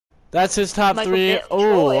That's his top Michael three. Pitt, Oh,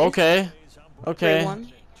 Troy. okay. Okay.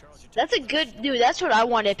 3-1. That's a good dude. That's what I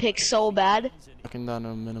wanted to pick so bad. Fucking down to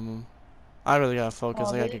a minimum. I really gotta focus.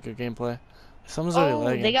 Oh, I gotta dude. get good gameplay. Someone's already Oh,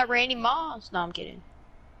 lagging. they got Randy Moss. No, I'm kidding.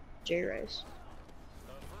 J Rice.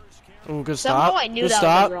 Ooh, good Somehow stop. I knew Good that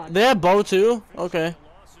stop. was a run. They have Bo too. Okay.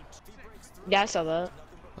 Yeah, I saw that.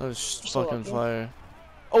 That was So fucking lucky. fire.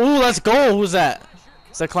 Oh, let's go. Who's that?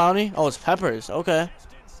 Is that Clowney? Oh, it's Peppers. Okay.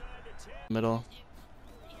 Middle.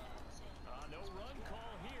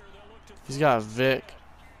 He's got Vic.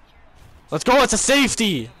 Let's go. It's a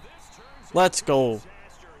safety. Let's go.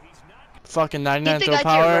 Fucking 99 throw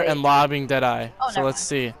power right. and lobbing Deadeye. Oh, So never let's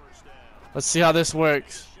mind. see. Let's see how this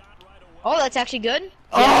works. Oh, that's actually good.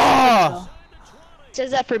 Oh! Yeah, it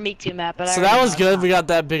says that for me too, Matt. But So I that already was know good. it's We not. got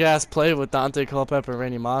that big ass play with Daunte, Culpepper,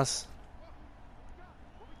 Randy Moss.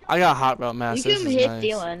 I got hot route master. You This can is hit nice.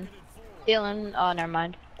 Dylan. Dylan. Oh, never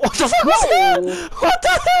mind. What the fuck was that? What the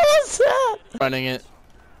hell was that? Running it.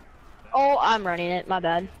 Oh, I'm running it. My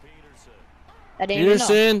bad. I didn't even know.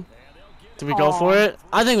 Peterson. Did we go for Aw. it?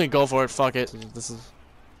 I think we go for it. Fuck it. This is.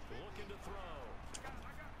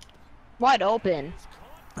 Wide open.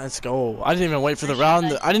 Let's go. I didn't even wait for the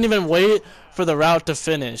round. I didn't even wait for the route to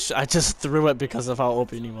finish. I just threw it because of how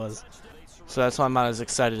open he was. So that's why I'm not as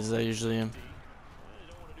excited as I usually am.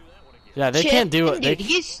 Yeah, they Chick, can't do it. Dude,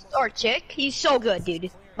 Chick. He's so good, dude.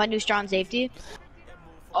 My new strong safety.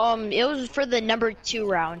 It was for the number 2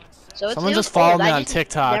 round. So it's Someone it was just followed old. me I on just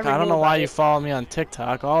TikTok. never I don't knew know why about you it. follow me on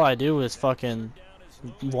TikTok. All I do is fucking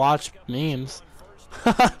watch memes.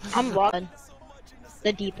 I'm blind.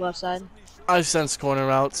 The deep left side. I sense corner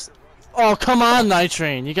routes. Oh, come on,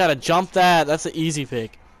 Nitrain. You gotta jump that. That's an easy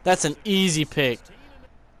pick. That's an easy pick.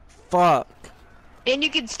 Fuck. And you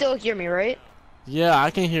can still hear me, right? Yeah,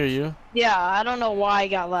 I can hear you. Yeah, I don't know why I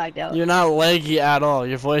got lagged out. You're not leggy at all.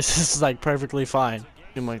 Your voice is like perfectly fine.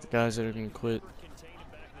 Seem like the guys that are gonna quit.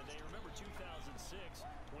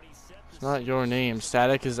 It's not your name.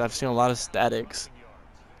 Static is. I've seen a lot of statics.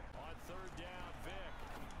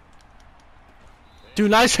 Dude,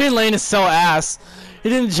 Nitrain Lane is so ass. He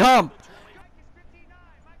didn't jump.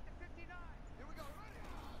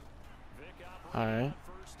 Alright.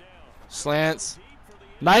 Slants.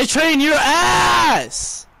 Nitrain, your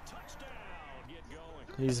ass!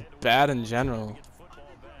 He's bad in general.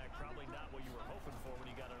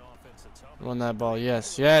 Run that ball.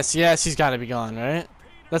 Yes, yes, yes. He's got to be gone, right?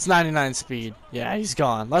 That's 99 speed. Yeah, he's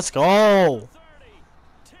gone. Let's go.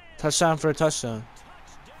 Touchdown for a touchdown.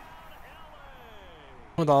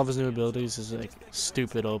 With all of his new abilities is like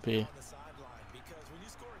stupid OP.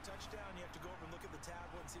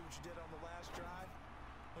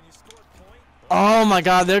 Oh my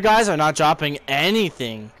god, their guys are not dropping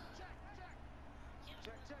anything.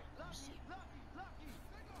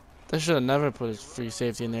 They should have never put his free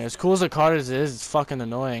safety in there. As cool as the Carter's is, it's fucking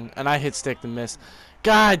annoying. And I hit stick to miss.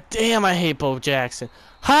 God damn, I hate Bo Jackson.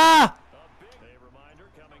 Ha!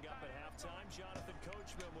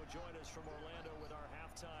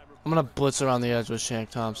 I'm gonna blitz around the edge with Shaq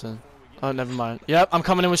Thompson. Oh, never mind. Yep, I'm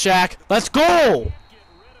coming in with Shaq. Let's go!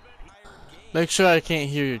 Make sure I can't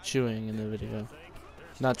hear you chewing in the video.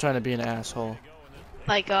 Not trying to be an asshole.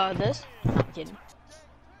 Like, this? I'm kidding.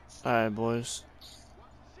 Alright, boys.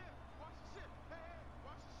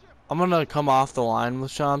 I'm gonna come off the line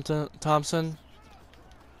with Thompson.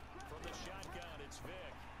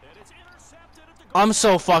 I'm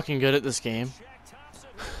so fucking good at this game.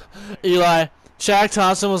 Eli, Shaq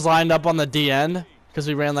Thompson was lined up on the D end because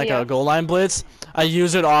we ran like a goal line blitz. I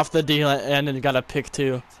used it off the D end and got a pick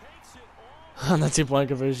 2 on the 2-point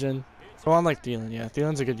conversion. Go on like Thielen, yeah.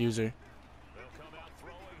 Thielen's a good user.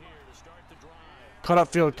 Cut up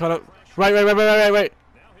field, cut up. Right.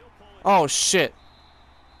 Oh shit.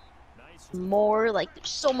 More like there's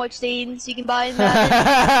so much things you can buy in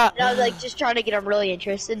Madden. And I was like just trying to get him really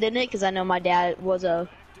interested in it because I know my dad was a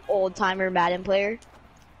old timer Madden player.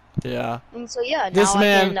 Yeah. And so yeah, now This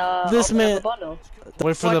man, I can open up a bundle.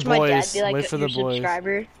 Wait for Watch the my dad boys. be like Wait for the your boys.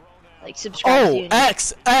 subscriber. Like subscribe Oh, soon.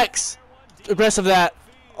 X. Aggressive that.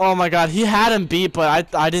 Oh my god, he had him beat,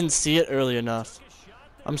 but I didn't see it early enough.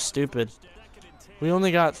 I'm stupid. We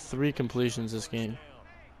only got 3 completions this game.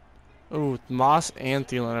 Ooh, Moss and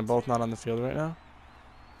Thielen are both not on the field right now.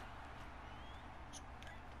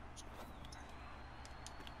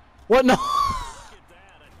 What? No.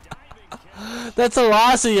 That's a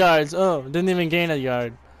loss of yards. Oh, didn't even gain a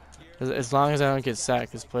yard. As long as I don't get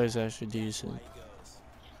sacked, this play is actually decent.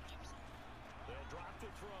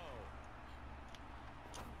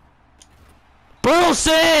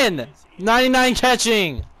 Burleson! 99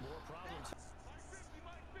 catching!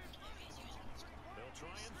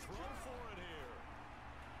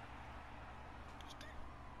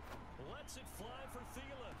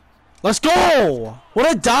 Let's go!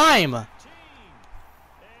 What a dime!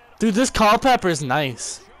 Dude, this Culpepper is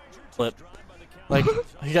nice. Flip. Like,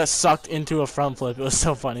 he got sucked into a front flip. It was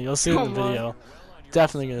so funny. You'll see it in the video.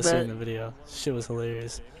 Definitely gonna see it in the video. Shit was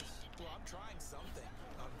hilarious.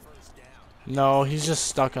 No, he's just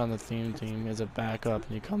stuck on the theme team as a backup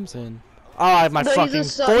and he comes in. Oh, I have my fucking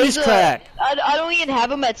voice crack! I don't even have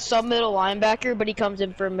him at sub middle linebacker, but he comes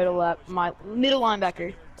in for middle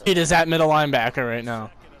linebacker. He is at middle linebacker right now.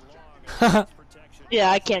 Yeah,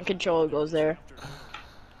 I can't control who goes there.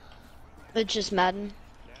 It's just Madden.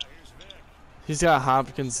 He's got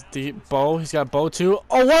Hopkins deep. Bo. He's got Bo too.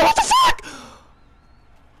 Oh, what the fuck?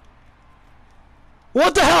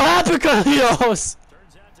 What the hell happened, Carlitos?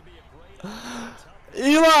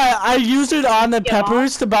 Eli, I used it on the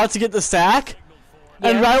Peppers about to get the sack. Yeah.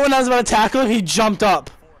 And right when I was about to tackle him, he jumped up.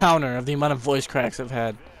 Counter of the amount of voice cracks I've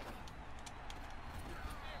had.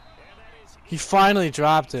 He finally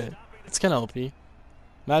dropped it. It's kind of OP.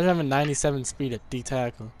 Imagine having 97 speed at D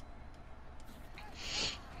tackle.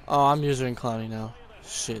 Oh, I'm using Clowney now.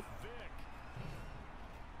 Shit.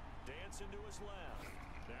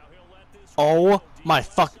 Oh my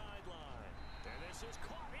fuck.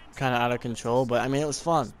 Kind of out of control, but I mean it was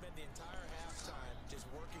fun.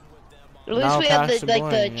 At least we had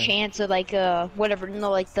the chance of whatever,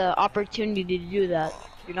 like the opportunity to do that,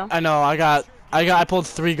 you know? I know. I pulled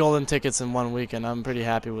 3 golden tickets in 1 week, and I'm pretty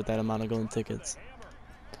happy with that amount of golden tickets.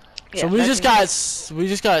 Yeah, so we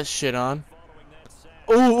just got shit on.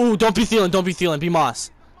 Ooh, don't be Thielen, be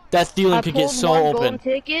Moss. That Thielen could get so open. I pulled 1 golden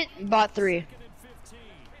ticket, bought 3.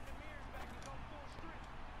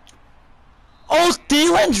 Oh,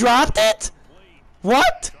 Thielen dropped it?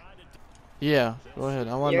 What? Yeah, go ahead.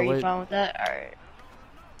 I want to wait. You fine with that? Alright.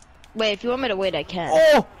 Wait, if you want me to wait, I can.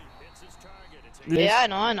 Oh! Yeah,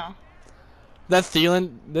 I know. That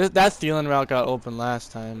Thielen route got open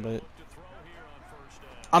last time, but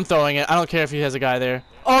I'm throwing it. I don't care if he has a guy there.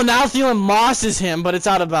 Oh, now Thielen mosses him, but it's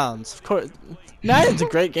out of bounds. Of course. Madden's a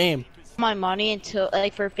great game. My money until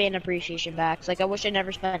for fan appreciation backs. I wish I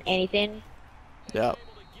never spent anything. Yeah.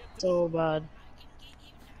 So bad.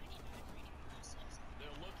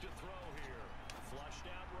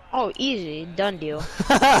 Oh, easy, done deal.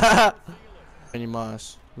 Any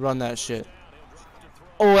Moss, run that shit.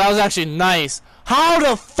 Oh, that was actually nice. How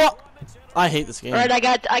the fuck? I hate this game. Alright, I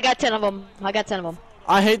got 10 of them.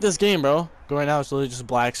 I hate this game, bro. Go right now, it's literally just a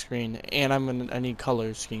black screen, and I need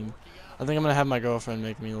color scheme. I think I'm gonna have my girlfriend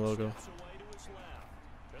make me a logo.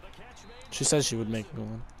 She said she would make me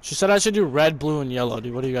one. She said I should do red, blue, and yellow.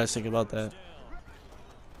 Dude, what do you guys think about that?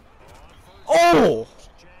 Oh!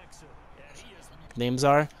 Names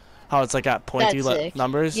are? How it's got pointy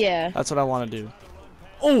numbers? Yeah. That's what I want to do.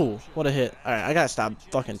 Oh, what a hit. Alright, I gotta stop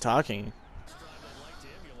fucking talking.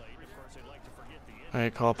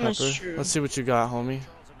 Alright, Culpepper. Let's see what you got, homie.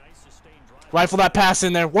 Rifle that pass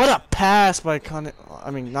in there. What a pass by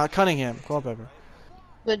not Cunningham. Culpepper.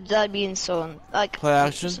 But that being so, play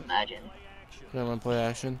action? Just imagine. Yeah, I'm gonna play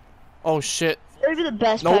action. Oh, shit. Maybe the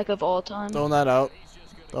best pack of all time. Throwing that out.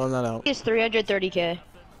 It's 330K.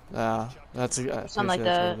 Yeah, that's something like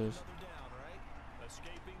that.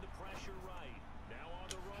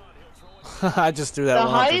 I just threw that one.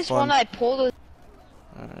 The highest one I pulled was.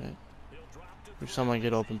 Alright. Someone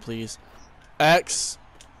get open, please. X.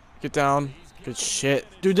 Get down. Good shit.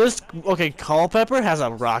 Dude, okay, Culpepper has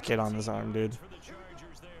a rocket on his arm, dude.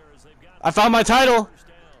 I found my title.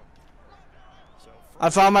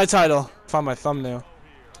 Found my thumbnail.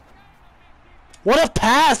 What a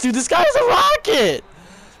pass, dude. This guy is a rocket.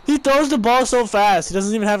 He throws the ball so fast. He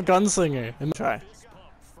doesn't even have gunslinger. Try.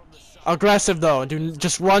 Aggressive, though. Dude,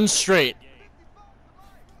 just run straight.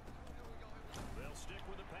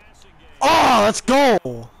 Oh, let's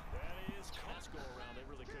go.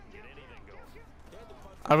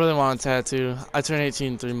 I really want a tattoo. I turn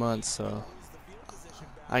 18 in 3 months, so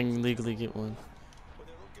I can legally get one.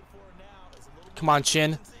 Come on,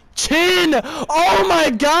 Chin. Chin! Oh my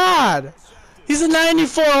god! He's a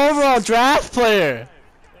 94 overall draft player.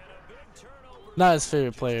 Not his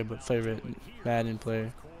favorite player, but favorite Madden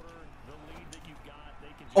player.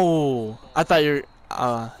 Oh, I thought you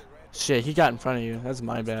were, shit, he got in front of you. That's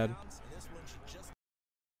my bad.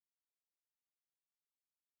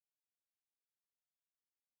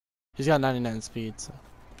 He's got 99 speed, so.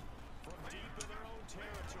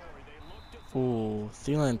 Ooh,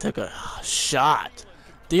 Thielen took a shot.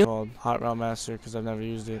 Thielen called Hot Route Master because I've never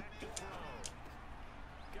used it.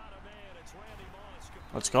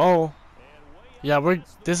 Let's go. Yeah,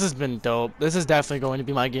 this has been dope. This is definitely going to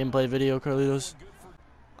be my gameplay video, Carlitos.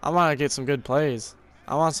 I want to get some good plays.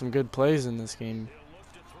 I want some good plays in this game.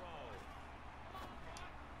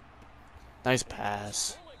 Nice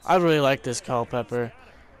pass. I really like this Culpepper.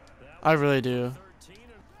 I really do.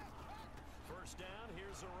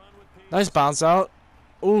 Nice bounce out.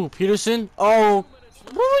 Ooh, Peterson. Oh,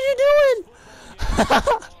 what were you doing?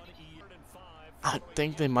 I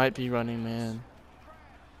think they might be running, man.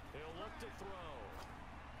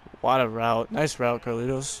 What a route. Nice route,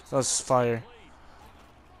 Carlitos. That was fire.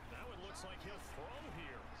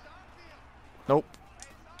 Nope.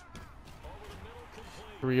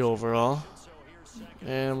 3 overall.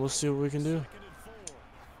 And we'll see what we can do.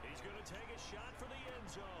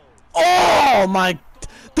 Oh my!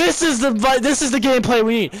 This is the gameplay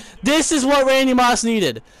we need. This is what Randy Moss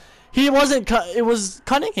needed. He wasn't. It was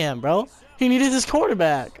Cunningham, bro. He needed his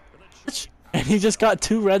quarterback, and he just got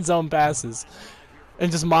 2 red zone passes,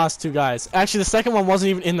 and just mossed 2 guys. Actually, the second one wasn't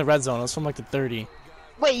even in the red zone. It was from like the 30.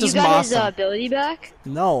 Wait, just you got his ability back?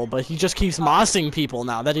 No, but he just keeps mossing people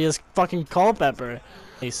now that he has fucking Culpepper.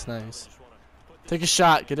 Nice. Take a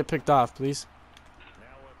shot. Get it picked off, please.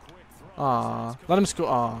 Aw. Let him score.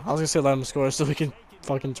 Aw. I was gonna say let him score so we can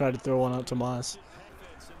fucking try to throw one out to Moss.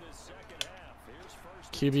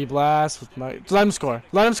 QB blast with my. Let him score.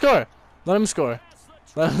 Let him score. Let him score.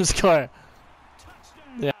 Let him score.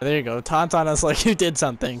 Yeah, there you go. Taunting us like you did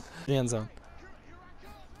something. The end zone.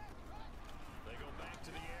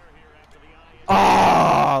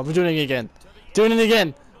 Oh, we're doing it again. Doing it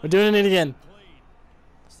again. We're doing it again.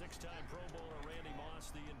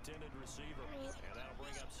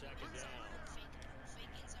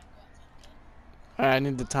 Alright, I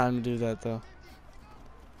need the time to do that though.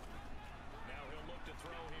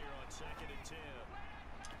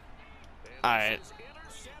 Alright.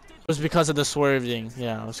 It was because of the swerving.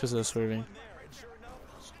 Yeah, it was because of the swerving.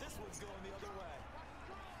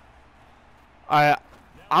 Alright.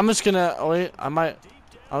 I'm just gonna. Oh wait, I was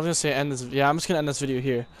gonna say end this. Yeah, I'm just gonna end this video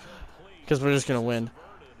here. Because we're just gonna win.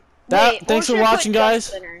 Thanks for watching,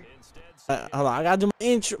 guys. Hold on, I gotta do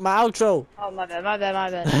my outro. Oh, my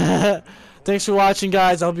bad. Thanks for watching,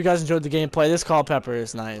 guys. I hope you guys enjoyed the gameplay. This Culpepper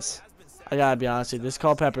is nice. I gotta be honest with you. This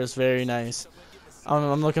Culpepper is very nice.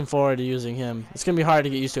 I'm looking forward to using him. It's gonna be hard to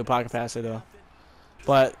get used to a pocket passer though.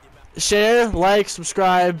 But share, like,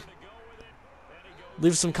 subscribe,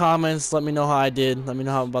 leave some comments. Let me know how I did. Let me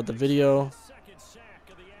know how about the video.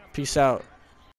 Peace out.